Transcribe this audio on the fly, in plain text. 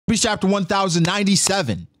Beast chapter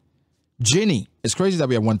 1097. Ginny. It's crazy that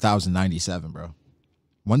we have 1097, bro.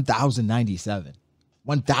 1097.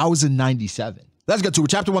 1097. Let's get to it.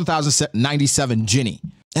 Chapter 1097, Ginny.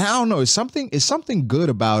 And I don't know, is something good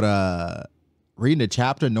about reading the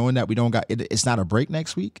chapter knowing that we don't got it's not a break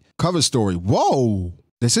next week? Cover story. Whoa.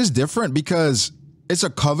 This is different because it's a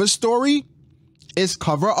cover story. It's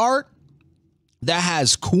cover art that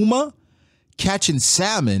has Kuma catching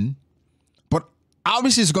salmon, but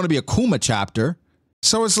obviously it's going to be a Kuma chapter.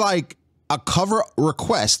 So it's like a cover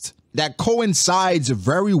request that coincides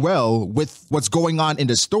very well with what's going on in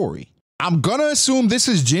the story. I'm gonna assume this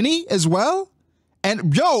is Ginny as well.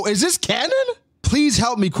 And yo, is this canon? Please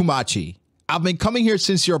help me, Kumachi. I've been coming here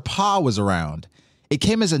since your pa was around. It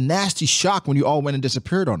came as a nasty shock when you all went and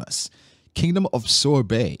disappeared on us. Kingdom of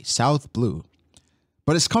Sorbet, South Blue.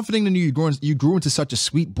 But it's comforting to know you grew into such a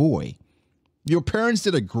sweet boy. Your parents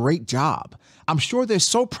did a great job. I'm sure they're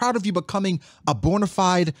so proud of you becoming a bona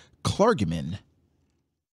fide clergyman.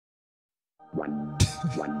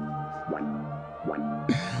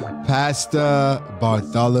 Pastor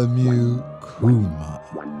Bartholomew Kuma.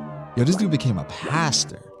 Yo, this dude became a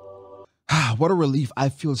pastor. What a relief. I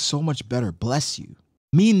feel so much better. Bless you.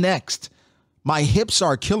 Me next. My hips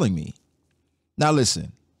are killing me. Now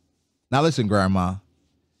listen, Grandma.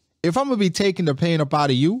 If I'm going to be taking the pain up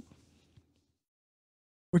out of you,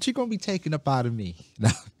 what you going to be taking up out of me?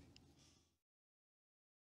 Now,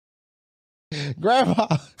 Grandma.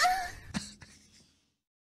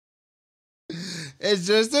 It's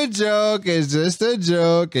just a joke. It's just a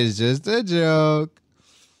joke. It's just a joke.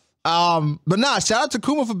 But nah, shout out to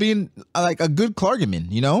Kuma for being like a good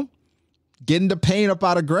clergyman, you know? Getting the pain up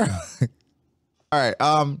out of Grandma. All right.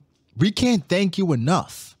 We can't thank you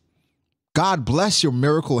enough. God bless your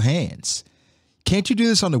miracle hands. Can't you do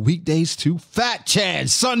this on the weekdays too? Fat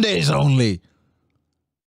chance, Sundays only.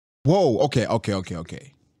 Whoa, okay.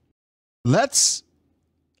 Let's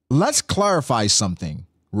clarify something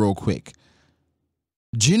real quick.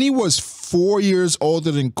 Ginny was 4 years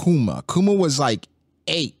older than Kuma. Kuma was like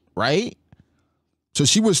 8, right? So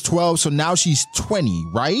she was 12, so now she's 20,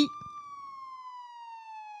 right?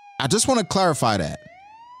 I just want to clarify that.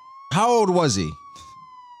 How old was he?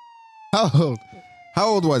 How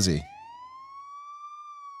old was he?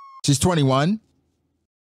 She's 21.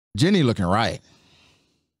 Ginny looking right.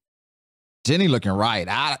 Ginny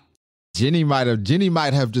might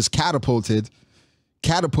have just catapulted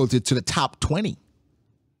to the top 20.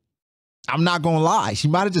 I'm not gonna lie. She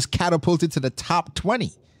might have just catapulted to the top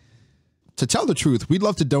 20. To tell the truth, we'd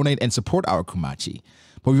love to donate and support our Kumachi,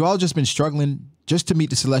 but we've all just been struggling just to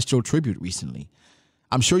meet the celestial tribute recently.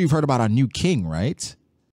 I'm sure you've heard about our new king, right?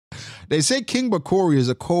 They say King Bakori is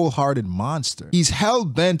a cold-hearted monster. He's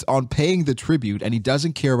hell-bent on paying the tribute, and he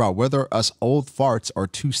doesn't care about whether us old farts are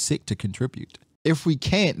too sick to contribute. If we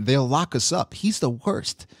can't, they'll lock us up. He's the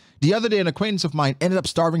worst. The other day, an acquaintance of mine ended up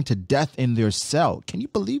starving to death in their cell. Can you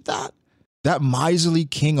believe that? That miserly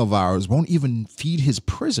king of ours won't even feed his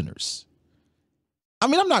prisoners. I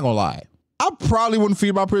mean, I'm not gonna lie. I probably wouldn't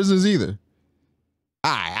feed my prisoners either.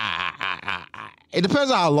 It depends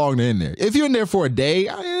on how long they're in there. If you're in there for a day,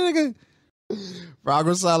 bro, I'm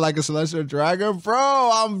gonna sound like a celestial dragon. Bro,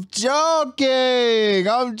 I'm joking.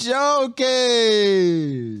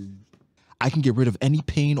 I can get rid of any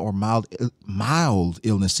pain or mild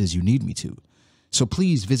illnesses you need me to. So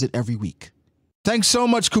please visit every week. Thanks so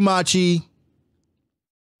much, Kumachi.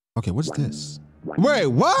 Okay, what's this? Wait,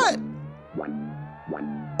 what?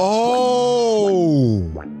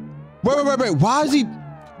 Oh. Wait. Why is he...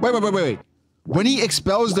 Wait. When he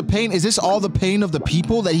expels the pain, is this all the pain of the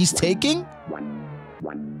people that he's taking?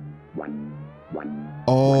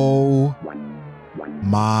 Oh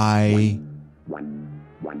my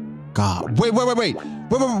God. Wait.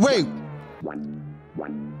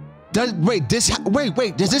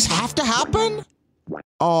 Does this have to happen?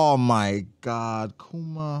 Oh my God,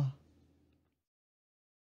 Kuma.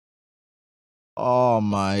 Oh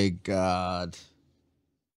my God.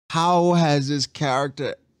 How has this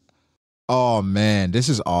character... Oh man, this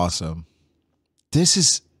is awesome. You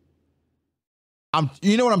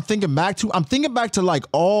know what I'm thinking back to? I'm thinking back to like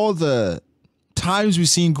all the times we've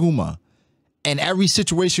seen Kuma and every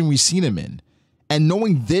situation we've seen him in, and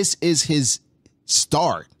knowing this is his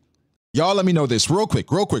start. Y'all let me know this real quick,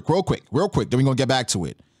 then we're gonna get back to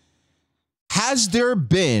it. Has there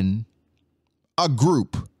been a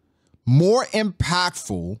group more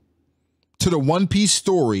impactful to the One Piece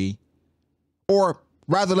story, or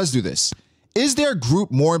rather, let's do this. Is there a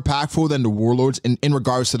group more impactful than the Warlords in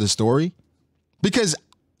regards to the story? Because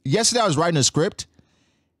yesterday I was writing a script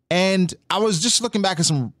and I was just looking back at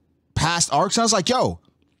some past arcs and I was like, yo,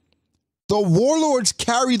 The warlords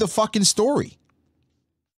carry the fucking story.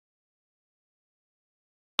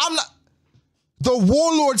 The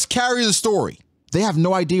warlords carry the story. They have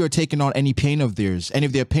no idea you're taking on any pain of theirs, any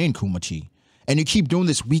of their pain, Kumachi. And you keep doing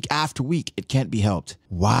this week after week. It can't be helped.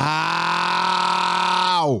 Wow.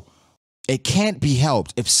 It can't be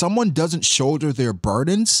helped. If someone doesn't shoulder their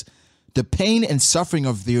burdens, the pain and suffering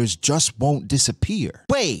of theirs just won't disappear.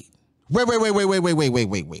 Wait.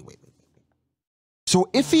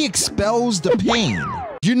 So if he expels the pain,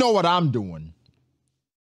 you know what I'm doing.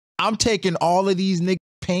 I'm taking all of these niggas'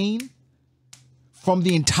 pain from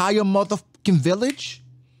the entire motherfucking village,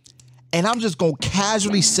 and I'm just gonna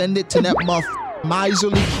casually send it to that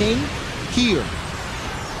miserly king. Here,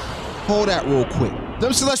 hold that real quick.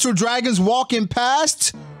 Them celestial dragons walking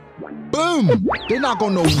past, boom. They're not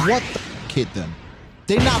gonna know what the hit them.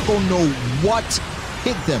 They're not gonna know what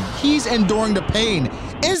hit them. He's enduring the pain.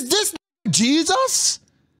 Is this Jesus?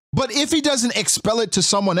 But if he doesn't expel it to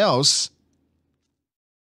someone else,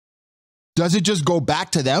 does it just go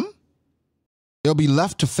back to them? They'll be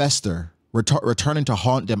left to fester, returning to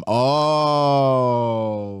haunt them.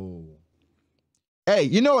 Oh. Hey,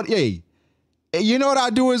 you know what? Hey, you know what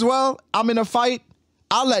I do as well? I'm in a fight.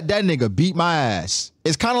 I'll let that nigga beat my ass.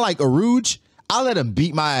 It's kind of like a Rouge. I'll let him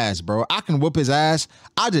beat my ass, bro. I can whoop his ass.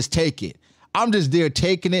 I just take it. I'm just there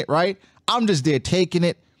taking it, right? I'm just there taking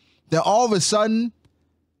it. Then all of a sudden,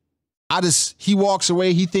 he walks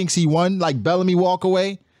away. He thinks he won, like Bellamy walk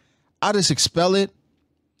away. I just expel it.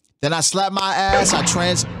 Then I slap my ass,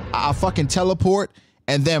 I fucking teleport,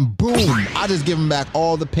 and then boom, I just give him back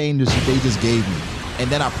all the pain they just gave me. And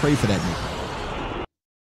then I pray for that nigga.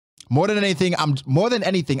 More than anything,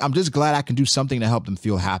 I'm just glad I can do something to help them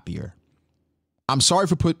feel happier. I'm sorry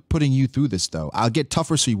for putting you through this though. I'll get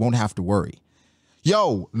tougher so you won't have to worry.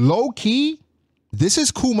 Yo, low key, this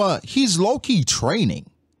is Kuma. He's low key training.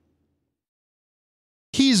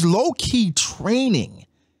 He's low key training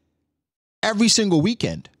every single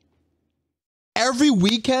weekend. Every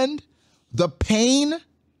weekend, the pain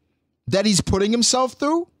that he's putting himself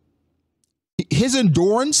through, his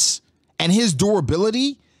endurance and his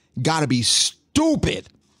durability gotta be stupid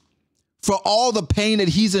for all the pain that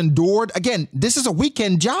he's endured. Again, this is a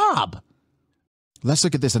weekend job. Let's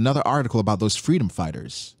look at this. Another article about those freedom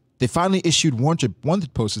fighters. They finally issued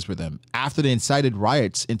wanted posters for them after they incited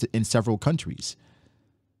riots in several countries.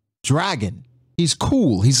 Dragon, he's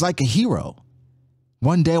cool. He's like a hero.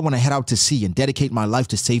 One day I want to head out to sea and dedicate my life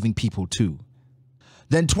to saving people too.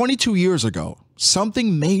 Then 22 years ago,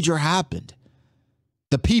 something major happened.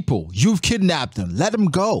 The people, you've kidnapped them. Let them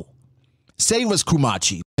go. Save us,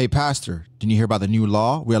 Kumachi. Hey, Pastor, didn't you hear about the new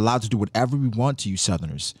law? We're allowed to do whatever we want to you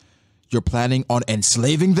Southerners. You're planning on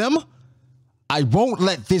enslaving them? I won't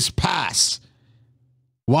let this pass.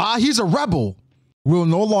 Why? He's a rebel. We'll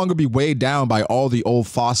no longer be weighed down by all the old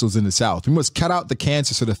fossils in the South. We must cut out the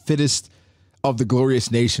cancer so the fittest of the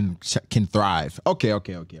glorious nation can thrive. Okay. I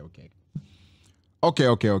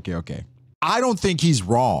don't think he's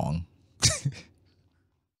wrong.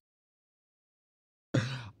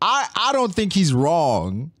 I don't think he's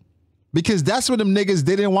wrong because that's what them niggas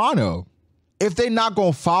didn't want to. If they not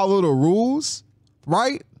going to follow the rules,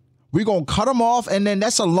 right? We going to cut them off and then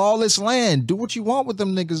that's a lawless land. Do what you want with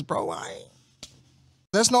them niggas, bro.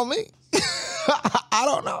 That's not me. I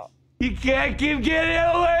don't know. You can't keep getting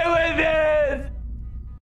away with it.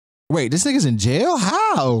 Wait, this nigga's in jail?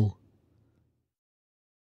 How?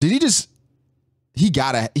 Did he just... He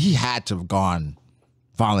had to have gone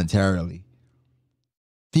voluntarily.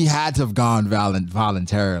 He had to have gone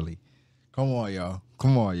voluntarily. Come on, yo.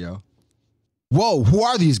 Come on, yo. Whoa, who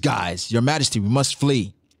are these guys? Your Majesty, we must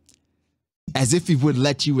flee. As if he would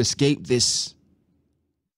let you escape this...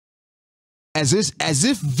 As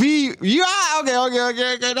if V... Yeah,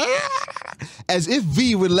 okay. As if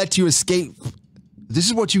V would let you escape. This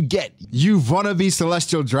is what you get. You wannabe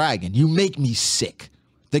celestial dragon. You make me sick.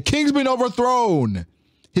 The king's been overthrown.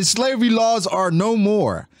 His slavery laws are no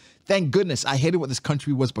more. Thank goodness I hated what this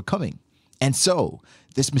country was becoming. And so,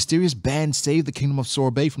 this mysterious band saved the kingdom of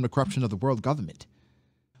Sorbet from the corruption of the world government.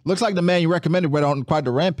 Looks like the man you recommended went on quite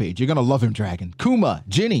the rampage. You're gonna love him, Dragon. Kuma,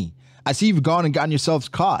 Ginny, I see you've gone and gotten yourselves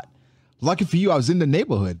caught. Lucky for you, I was in the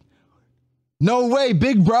neighborhood. No way,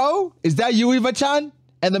 big bro. Is that you, Iva-chan?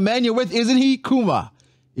 And the man you're with, isn't he? Kuma.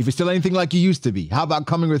 If you're still anything like you used to be, how about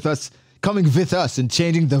coming with us and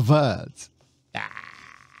changing the words?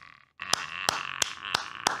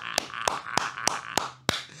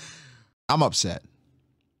 I'm upset.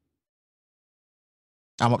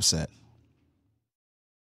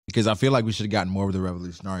 Because I feel like we should have gotten more of the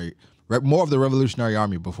revolutionary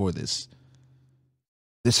army before this.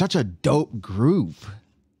 They're such a dope group.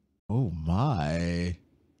 Oh my.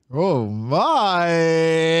 Oh my.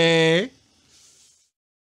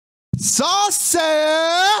 Saucy!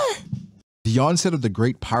 The onset of the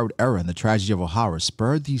Great Pirate Era and the tragedy of O'Hara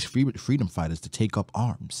spurred these freedom fighters to take up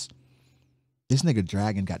arms. This nigga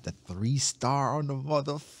Dragon got the 3-star on the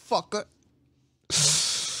motherfucker.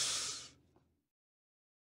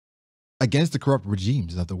 Against the corrupt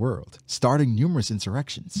regimes of the world, starting numerous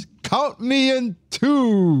insurrections. Count me in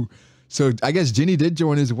 2. So I guess Ginny did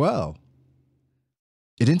join as well.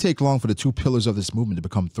 It didn't take long for the 2 pillars of this movement to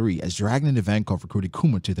become 3, as Dragon and Ivankov recruited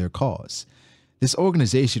Kuma to their cause. This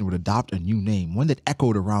organization would adopt a new name, one that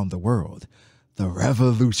echoed around the world. The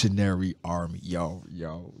Revolutionary Army. Yo.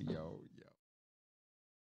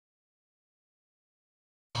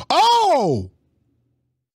 Oh!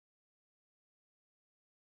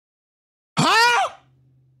 Huh?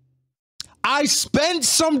 I spent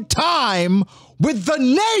some time with the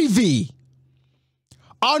Navy.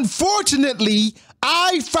 Unfortunately,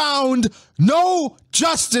 I found no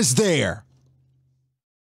justice there.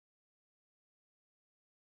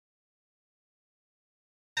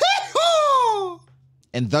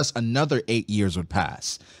 And thus another 8 years would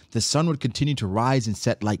pass. The sun would continue to rise and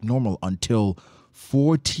set like normal until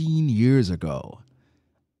 14 years ago.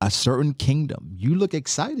 A certain kingdom. You look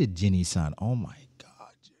excited, Ginny-san. Oh my God.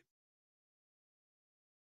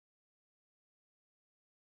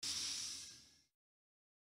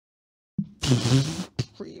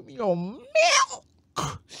 Premium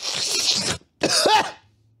milk.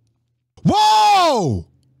 Whoa!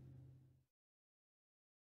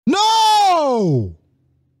 No!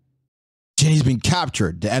 Jenny's been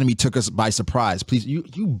captured. The enemy took us by surprise. Please,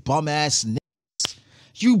 you bum ass niggas.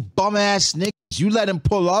 You bum ass niggas. You let him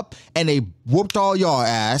pull up and they whooped all y'all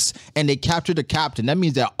ass and they captured the captain. That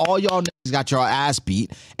means that all y'all niggas got your ass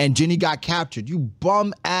beat and Jenny got captured. You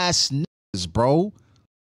bum ass niggas, bro.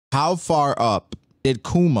 How far up did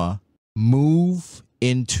Kuma move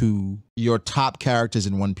into your top characters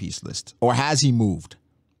in One Piece list? Or has he moved?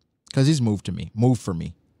 Because he's moved to me. Moved for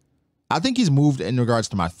me. I think he's moved in regards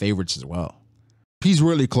to my favorites as well. He's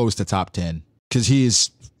really close to top 10 because he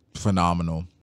is phenomenal.